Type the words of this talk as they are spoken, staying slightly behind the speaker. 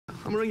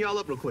gonna ring y'all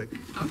up real quick.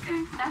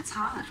 Okay, that's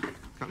hot.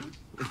 Come on.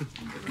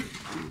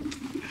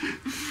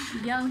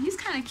 Yo, he's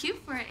kind of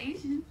cute for an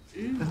Asian.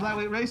 That's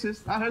lightweight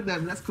racist. I heard that,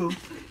 but that's cool.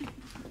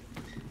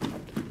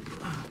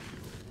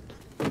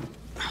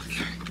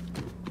 Okay.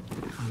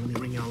 Let me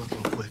ring y'all up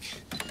real quick.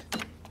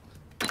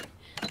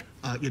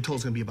 Your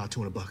total's gonna be about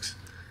 $200.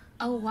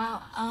 Oh,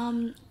 wow.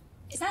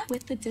 Is that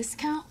with the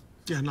discount?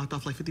 Yeah, I knocked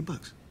off like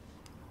 $50.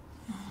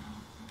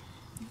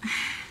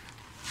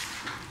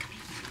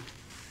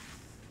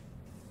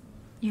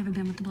 You ever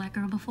been with a black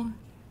girl before?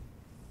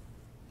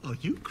 Oh,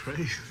 you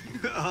crazy.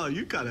 Oh,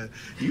 you a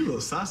little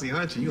saucy,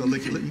 aren't you?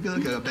 You gonna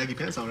got baggy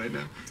pants on right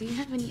now. Do you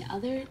have any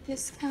other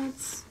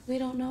discounts we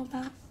don't know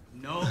about?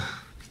 No.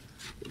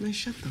 Man,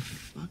 shut the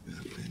fuck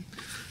up, man.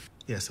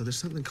 Yeah, so there's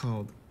something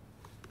called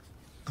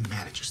a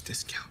manager's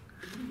discount.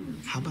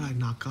 How about I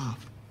knock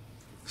off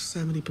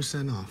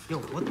 70% off? Yo,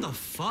 what the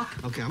fuck?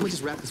 Okay, I'm gonna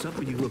just wrap this up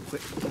with you real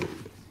quick.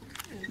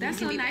 That's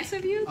so nice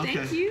of you. Okay.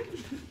 Thank you.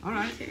 All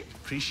right. Okay.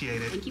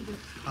 Appreciate it. Thank you.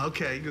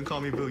 Okay, you can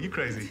call me Boo. You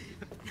crazy.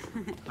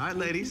 All right,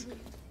 ladies.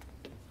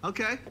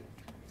 Okay.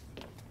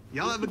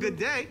 Y'all have a good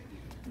day.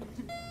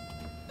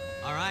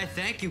 All right,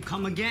 thank you.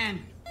 Come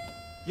again.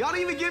 Y'all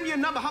didn't even give me your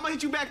number. How am I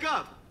hit you back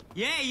up?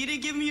 Yeah, you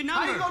didn't give me your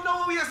number. How you gonna know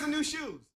when we have some new shoes?